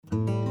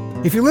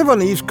If you live on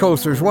the East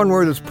Coast, there's one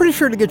word that's pretty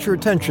sure to get your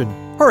attention.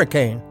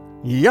 Hurricane.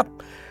 Yep.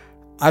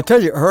 I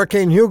tell you,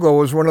 Hurricane Hugo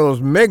was one of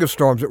those mega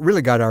storms that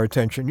really got our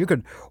attention. You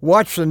could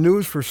watch the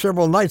news for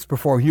several nights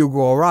before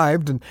Hugo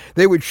arrived, and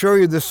they would show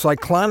you this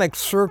cyclonic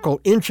circle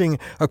inching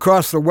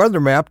across the weather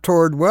map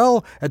toward,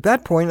 well, at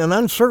that point, an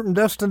uncertain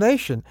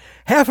destination.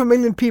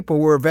 500,000 people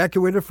were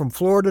evacuated from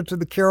Florida to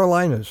the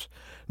Carolinas,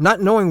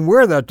 not knowing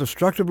where that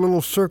destructive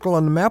little circle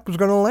on the map was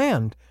going to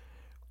land.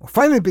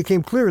 Finally, it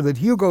became clear that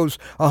Hugo's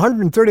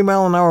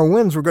 130-mile-an-hour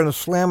winds were going to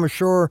slam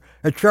ashore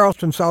at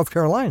Charleston, South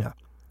Carolina.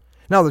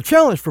 Now, the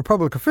challenge for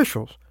public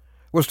officials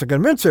was to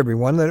convince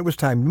everyone that it was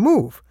time to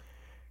move.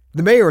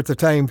 The mayor at the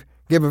time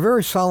gave a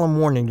very solemn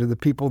warning to the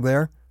people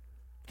there.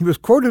 He was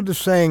quoted as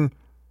saying,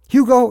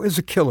 "Hugo is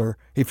a killer.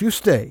 If you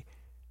stay,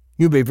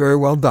 you may very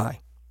well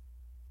die."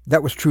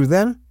 That was true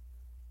then.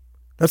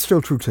 That's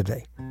still true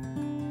today.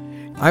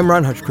 I'm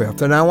Ron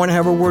Hutchcraft, and I want to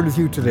have a word with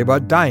you today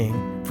about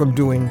dying from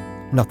doing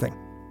nothing.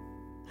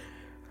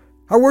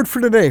 Our word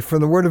for today from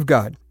the Word of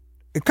God.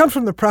 It comes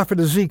from the prophet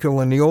Ezekiel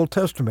in the Old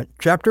Testament.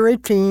 Chapter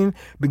 18,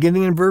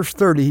 beginning in verse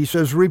 30, he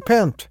says,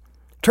 "Repent,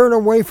 turn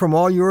away from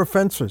all your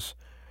offenses.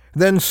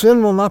 Then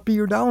sin will not be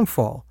your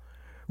downfall.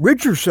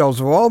 Rid yourselves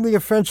of all the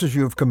offenses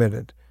you have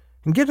committed,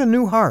 and get a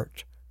new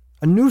heart,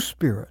 a new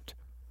spirit."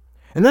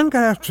 And then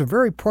God asks a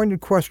very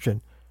pointed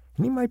question,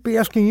 and he might be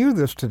asking you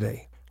this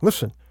today.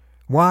 Listen,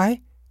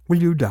 why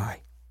will you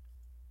die?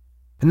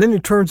 And then he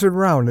turns it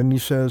around and he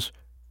says,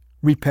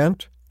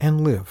 "Repent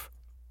and live."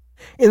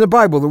 In the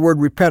Bible, the word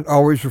repent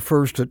always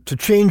refers to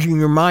changing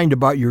your mind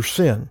about your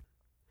sin.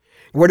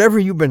 Whatever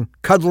you've been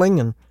cuddling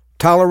and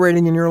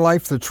tolerating in your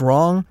life that's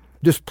wrong,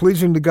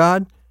 displeasing to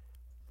God,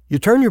 you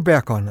turn your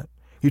back on it.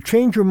 You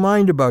change your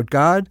mind about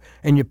God,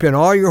 and you pin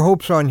all your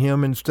hopes on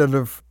Him instead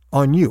of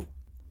on you.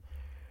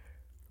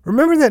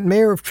 Remember that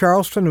mayor of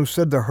Charleston who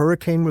said the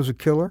hurricane was a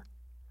killer?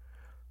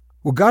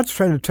 Well, God's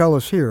trying to tell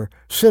us here,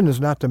 sin is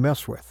not to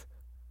mess with.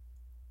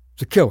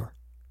 It's a killer.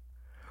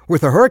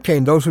 With a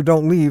hurricane, those who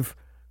don't leave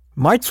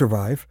might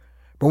survive,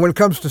 but when it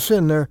comes to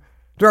sin, there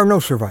are no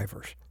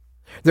survivors.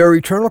 There are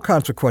eternal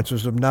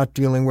consequences of not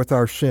dealing with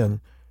our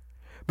sin.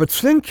 But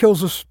sin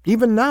kills us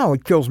even now.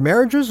 It kills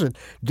marriages. It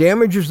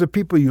damages the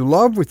people you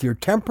love with your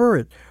temper.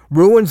 It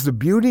ruins the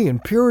beauty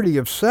and purity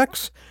of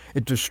sex.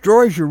 It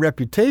destroys your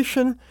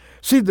reputation.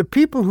 See, the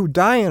people who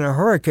die in a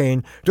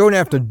hurricane don't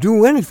have to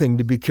do anything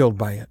to be killed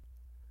by it.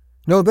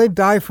 No, they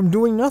die from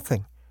doing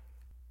nothing,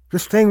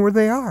 just staying where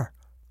they are.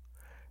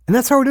 And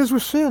that's how it is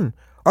with sin.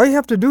 All you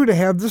have to do to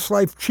have this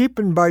life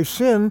cheapened by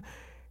sin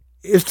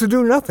is to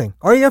do nothing.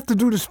 All you have to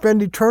do to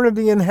spend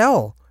eternity in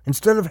hell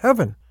instead of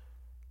heaven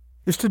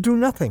is to do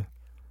nothing.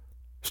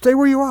 Stay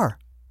where you are,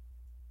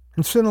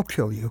 and sin will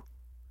kill you.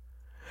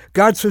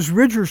 God says,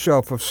 rid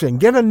yourself of sin.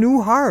 Get a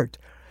new heart.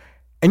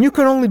 And you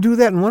can only do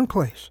that in one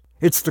place.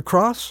 It's the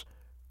cross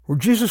where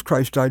Jesus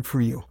Christ died for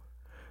you,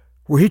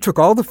 where He took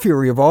all the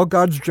fury of all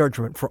God's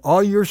judgment for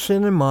all your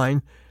sin and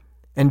mine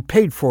and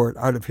paid for it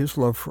out of His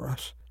love for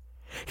us.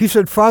 He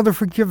said, "Father,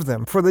 forgive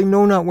them, for they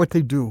know not what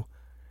they do."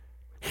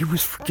 He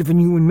was forgiving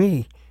you and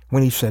me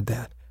when He said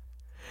that.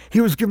 He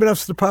was giving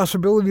us the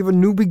possibility of a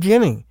new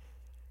beginning,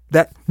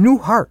 that new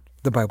heart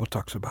the Bible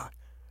talks about.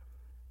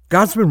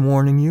 God's been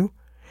warning you.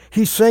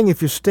 He's saying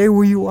if you stay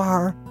where you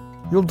are,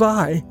 you'll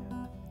die.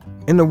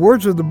 In the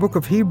words of the book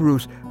of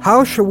Hebrews,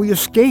 how shall we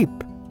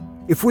escape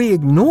if we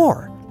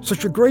ignore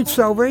such a great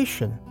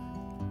salvation?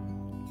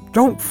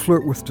 Don't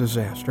flirt with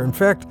disaster. In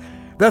fact,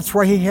 that's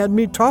why He had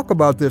me talk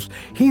about this.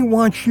 He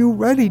wants you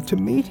ready to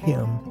meet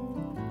Him.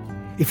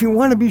 If you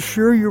want to be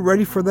sure you're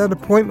ready for that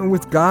appointment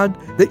with God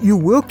that you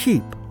will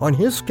keep on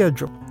His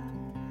schedule,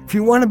 if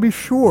you want to be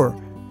sure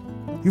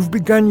you've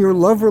begun your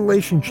love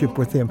relationship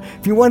with Him,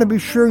 if you want to be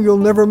sure you'll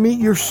never meet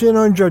your sin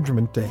on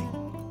Judgment Day,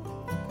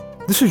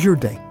 this is your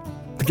day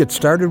to get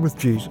started with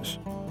Jesus,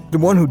 the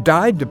one who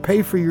died to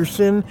pay for your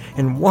sin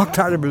and walked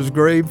out of His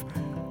grave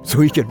so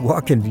He could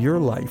walk into your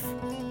life.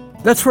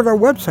 That's what our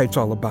website's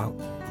all about.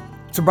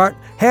 It's about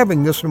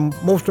having this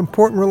most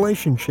important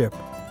relationship.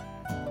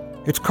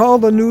 It's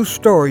called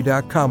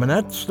anewstory.com, and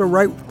that's the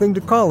right thing to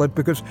call it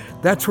because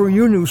that's where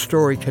your new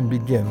story can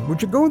begin.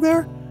 Would you go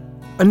there?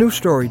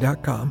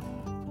 anewstory.com.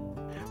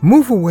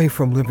 Move away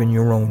from living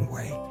your own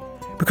way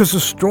because the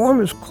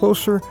storm is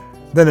closer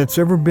than it's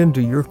ever been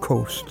to your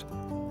coast.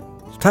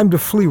 It's time to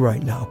flee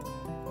right now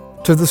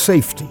to the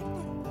safety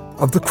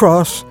of the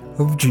cross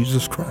of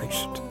Jesus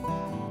Christ.